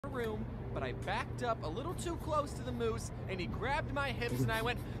room, but I backed up a little too close to the moose, and he grabbed my hips, and I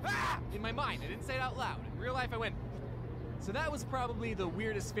went, ah! In my mind. I didn't say it out loud. In real life, I went. So that was probably the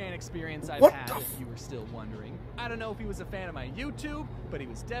weirdest fan experience I've had, if you were still wondering. I don't know if he was a fan of my YouTube, but he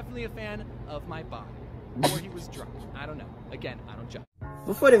was definitely a fan of my body. Or he was drunk. I don't know. Again, I don't judge.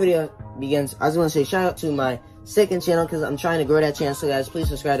 Before the video begins, I just want to say shout out to my second channel because I'm trying to grow that channel. So guys, please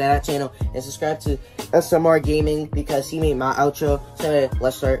subscribe to that channel and subscribe to SMR Gaming because he made my outro. So anyway,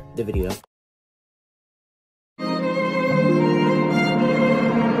 let's start the video.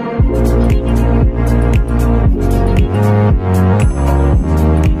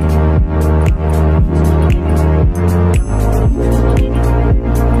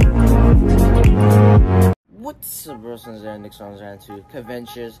 What's up, bros? Nick Songs ran to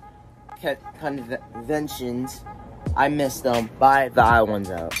conventions. I missed them by the eye ones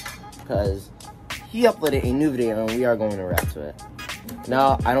out because he uploaded a new video and we are going to react to it.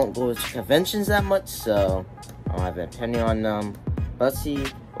 Now, I don't go to conventions that much, so I don't have an opinion on them. But let's see,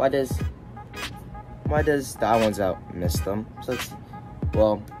 why does the eye ones out miss them? So let's see.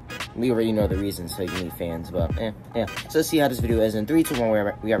 Well, we already know the reason, so you need fans, but yeah. So let's see how this video is in 3, 2,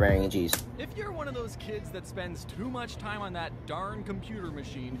 1. We are wearing G's. If you're one of those kids that spends too much time on that darn computer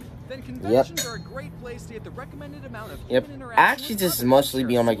machine, then conventions are a great place to get the recommended amount of human interaction. I actually just mostly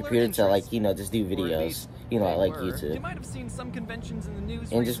be on my computer to, like, you know, just do videos, you know, like YouTube. You might have seen some conventions in the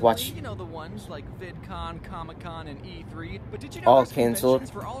news and just watch, you know, the ones like VidCon, Comic-Con, and E3. But did you know there's conventions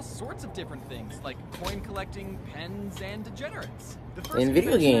for all sorts of different things, like coin collecting, pens, and degenerates? The first in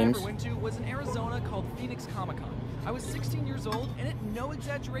video games, I ever went to was in Arizona called Phoenix Comic-Con. I was 16 years old, and it, no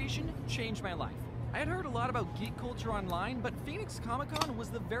exaggeration, changed my life. I had heard a lot about geek culture online, but Phoenix Comic-Con was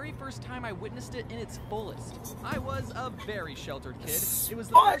the very first time I witnessed it in its fullest. I was a very sheltered kid. It was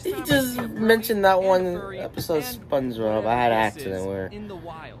the first time he just mentioned that one episode of SpongeBob. I had an accident where in the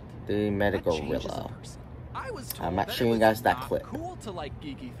wild. They met a gorilla. I'm not showing you guys that clip. Cool to like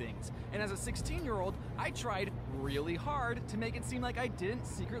geeky things, and as a 16-year-old, I tried really hard to make it seem like I didn't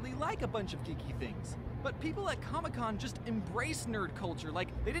secretly like a bunch of geeky things. But people at Comic-Con just embrace nerd culture, like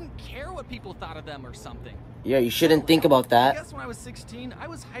they didn't care what people thought of them or something. Yeah, you shouldn't think about that. I guess when I was 16, I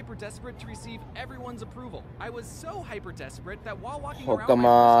was hyper desperate to receive everyone's approval. I was so hyper desperate that while walking around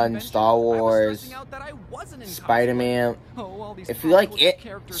Pokemon, Star Wars, Spider-Man. If you like it,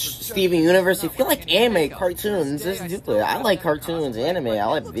 Steven Universe, if you like anime, cartoons, just do it. I like cartoons, anime, I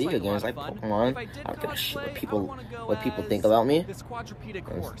like video games, I like Pokemon. I don't give a shit what people think about me. This quadrupedic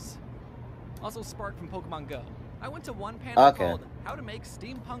horse. Also sparked from Pokemon Go. I went to one panel called How to Make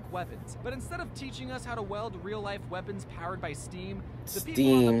Steampunk Weapons, but instead of teaching us how to weld real-life weapons powered by steam, the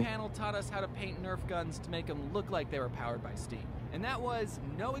people on the panel taught us how to paint Nerf guns to make them look like they were powered by steam. And that was,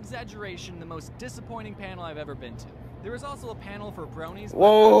 no exaggeration, the most disappointing panel I've ever been to. There was also a panel for bronies.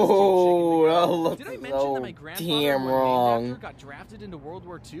 Whoa, did I mention that my grandfather got drafted into World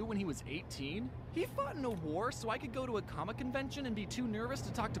War II when he was 18? He fought in a war so I could go to a comic convention and be too nervous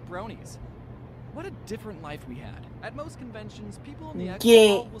to talk to bronies. What a different life we had. At most conventions, people in the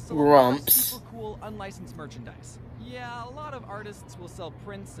expo will sell super cool, unlicensed merchandise. Yeah, a lot of artists will sell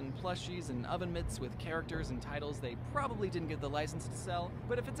prints and plushies and oven mitts with characters and titles they probably didn't get the license to sell,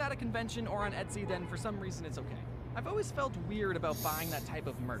 but if it's at a convention or on Etsy, then for some reason it's okay. I've always felt weird about buying that type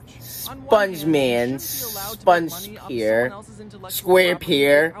of merch. SpongeMan, Sponge Pier, Square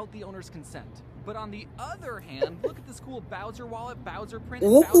Pier. Without the owner's consent. But on the other hand, look at this cool Bowser wallet, Bowser print,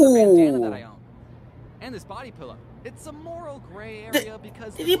 and Bowser bandana that I own. And this body pillow. It's a moral gray area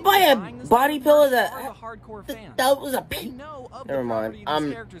because did he buy a body pillow that was a never mind. These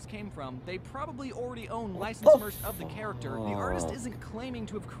characters came from. They probably already own licensed merch of the character. The artist isn't claiming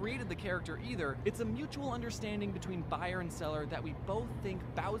to have created the character either. It's a mutual understanding between buyer and seller that we both think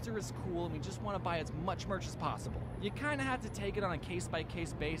Bowser is cool and we just want to buy as much merch as possible. You kind of have to take it on a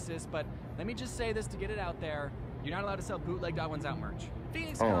case-by-case basis, but let me just say this to get it out there. You're not allowed to sell bootleg That One's Out merch.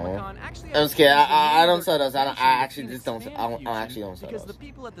 Phoenix Comic-Con actually. I'm just kidding. I don't sell those. I actually don't sell those. Because the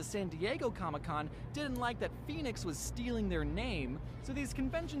people at the San Diego Comic-Con didn't like that Phoenix was stealing their name, so these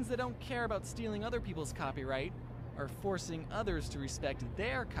conventions that don't care about stealing other people's copyright are forcing others to respect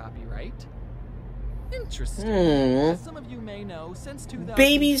their copyright. Interesting. As some of you may know, since 2012,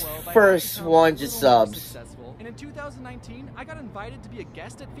 Baby's first 100 subs. And in 2019, I got invited to be a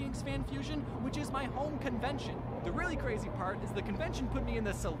guest at Phoenix Fan Fusion, which is my home convention. The really crazy part is the convention put me in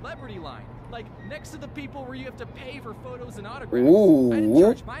the celebrity line, like next to the people where you have to pay for photos and autographs. I didn't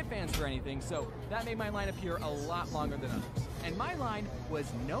charge my fans for anything, so that made my line appear a lot longer than others. And my line was,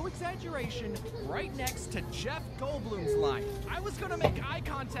 no exaggeration, right next to Jeff Goldblum's line. I was gonna make eye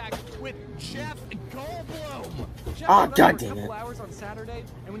contact with Jeff Goldblum. Jeff Oh, God for a damn couple it. hours on Saturday,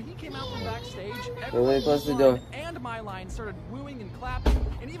 and when he came out from backstage, What are we everyone supposed to in do? line and my line started wooing and clapping,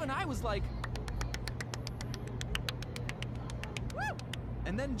 and even I was like, woo!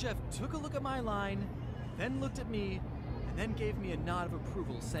 And then Jeff took a look at my line, then looked at me, and then gave me a nod of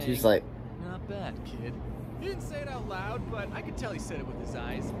approval, saying, She's like, not bad, kid. He didn't say it out loud, but I could tell he said it with his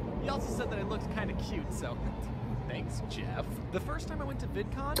eyes. He also said that I looked kind of cute, so thanks, Jeff. The first time I went to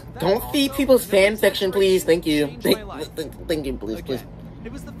VidCon, that don't feed also, people's no fan fiction, please. Thank you. exaggeration, changed my life. Thank you, please, please. Again,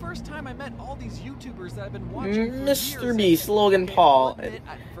 it was the first time I met all these YouTubers that I've been watching for Mr. years. Beast, Logan Okay, Paul. I'll admit,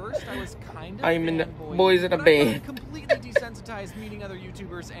 at first I was kind of I'm in the fanboy, Boys in a but I Band. find it completely desensitized meeting other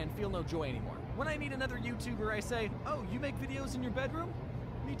YouTubers and feel no joy anymore. When I meet another YouTuber, I say, oh, you make videos in your bedroom?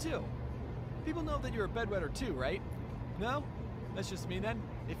 Me too. People know that you're a bedwetter too, right? No? That's just me then.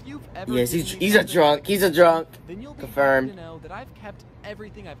 If you've ever Yes, given me he's a something drunk. like He's a this, drunk. then you'll be Confirmed. happy to know that I've kept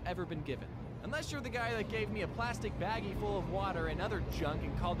everything I've ever been given. Unless you're the guy that gave me a plastic baggie full of water and other junk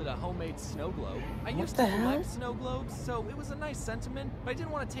and called it a homemade snow globe. I What used the to hell? collect snow globes, so it was a nice sentiment, but I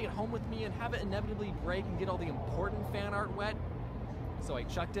didn't want to take it home with me and have it inevitably break and get all the important fan art wet. So I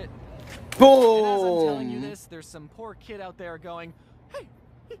chucked it. And as I'm telling you Boom. this, there's some poor kid out there going, hey,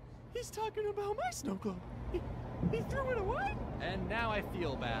 he's talking about my snow globe. He threw it away? And now I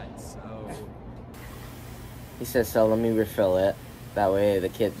feel bad, so... He says so. Let me refill it. That way the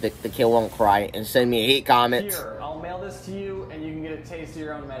kid won't cry and send me hate comments. Here, I'll mail this to you and you can get a taste of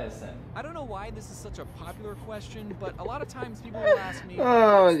your own medicine. I don't know why this is such a popular question, but a lot of times people will ask me,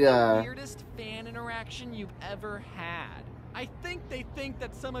 Oh, what's the God. weirdest fan interaction you've ever had? I think they think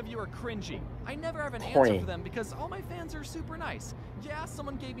that some of you are cringy. I never have an Corny. answer for them because all my fans are super nice. Yeah,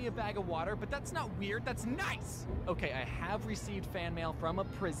 someone gave me a bag of water, but that's not weird, that's nice! Okay, I have received fan mail from a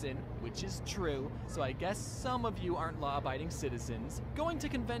prison, which is true, so I guess some of you aren't law-abiding citizens. Going to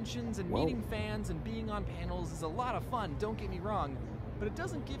conventions and Whoa. meeting fans and being on panels is a lot of fun, don't get me wrong, but it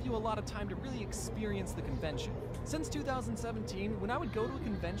doesn't give you a lot of time to really experience the convention. Since 2017, when I would go to a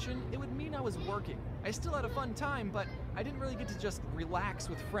convention, it would mean I was working. I still had a fun time, but I didn't really get to just relax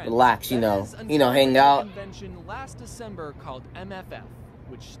with friends. Relax, you That know. is You know, until I hang went to a out. convention last December called MFF,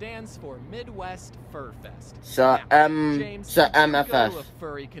 which stands for Midwest Fur Fest. So, Now, James, so did you go MFF. to a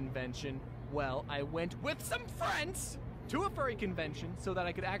furry convention? Well, I went with some friends to a furry convention so that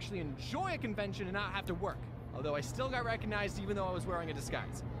I could actually enjoy a convention and not have to work. Although I still got recognized even though I was wearing a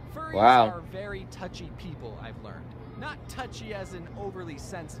disguise. Furries Wow. are very touchy people, I've learned. Not touchy as in overly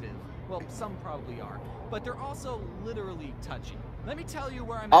sensitive. Well, some probably are. But they're also literally touchy. Let me tell you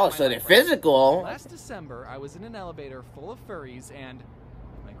where I'm at. Oh, with so my they're friends. physical. Last December, I was in an elevator full of furries, and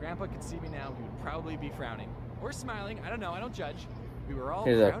if my grandpa could see me now, he would probably be frowning. Or smiling, I don't know, I don't judge. We were all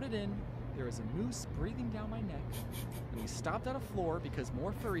Here's a- crowded in, there was a moose breathing down my neck, and we stopped at a floor because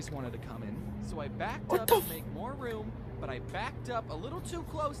more furries wanted to come in, so I backed What up the to make more room, but I backed up a little too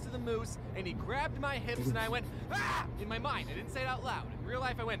close to the moose, and he grabbed my hips, and I went, ah! In my mind, I didn't say it out loud. In real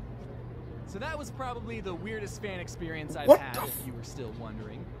life, I went, so that was probably the weirdest fan experience I've What had, the if you were still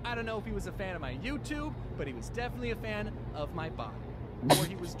wondering. I don't know if he was a fan of my YouTube, but he was definitely a fan of my body. Or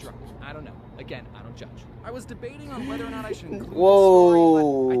he was drunk. I don't know. Again, I don't judge. I was debating on whether or not I should include Whoa, the story,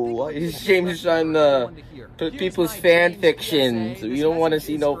 but I think it why would be is a good James lesson trying for to everyone to hear. put Here's people's my fan James fictions? PSA. You This don't want to message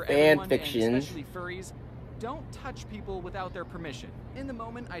see is no for fan everyone, and fictions. especially furries. Don't touch people without their permission. In the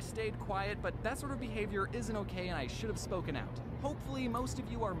moment, I stayed quiet, but that sort of behavior isn't okay and I should have spoken out. Hopefully, most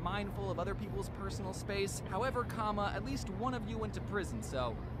of you are mindful of other people's personal space. However, at least one of you went to prison,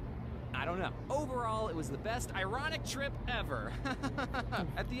 so I don't know. Overall, it was the best ironic trip ever.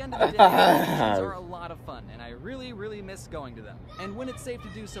 At the end of the day, conventions are a lot of fun, and I really, really miss going to them. And when it's safe to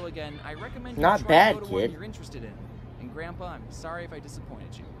do so again, I recommend you Not try bad, to go to one kid. you're interested in. And Grandpa, I'm sorry if I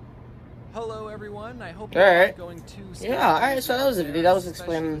disappointed you. Hello, everyone. I hope All you're right. not going too. Yeah, alright, so that was a video. That was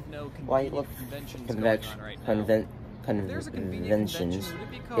explaining why you look There's a convenient conventions. convention. Would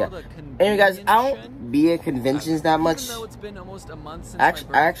it be Yeah. called a Anyway, guys, I convention? don't be at conventions that much. Even though it's been almost a month since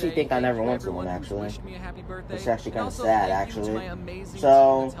Actually, my I actually birthday, think I never thank went to everyone one, who's actually. wished me a happy birthday. It's actually And kinda also sad, thank you to actually. my amazing So,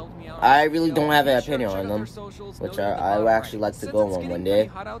 team that's helped me out on I this really video. don't have an Be sure to opinion check on out them, their socials which noted in the I would bottom actually right. like to Since go it's on getting one pretty day.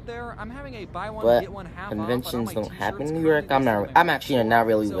 hot out there, I'm having a buy one, But get one half conventions off on all don't my happen in t-shirts New York. currently I'm listed actually on my not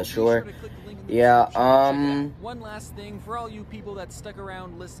really so be sure. to click the link in the Yeah, description to check it out. One last thing, for all you people that stuck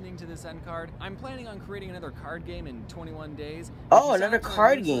around listening to this end card, I'm planning on creating another card game in 21 days. If Oh, you sign another up for our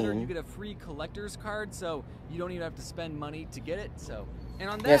card newsletter, game. You get a free collector's card, so you don't even have to spend money to get it. So, and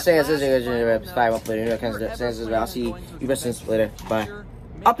on that Yeah, say last as final subscribe, note, upload, if you're ever planning I'll on see going to a you guys convention later. in the Bye. future,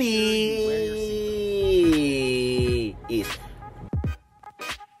 make sure you wear your seatbelt. Uppy.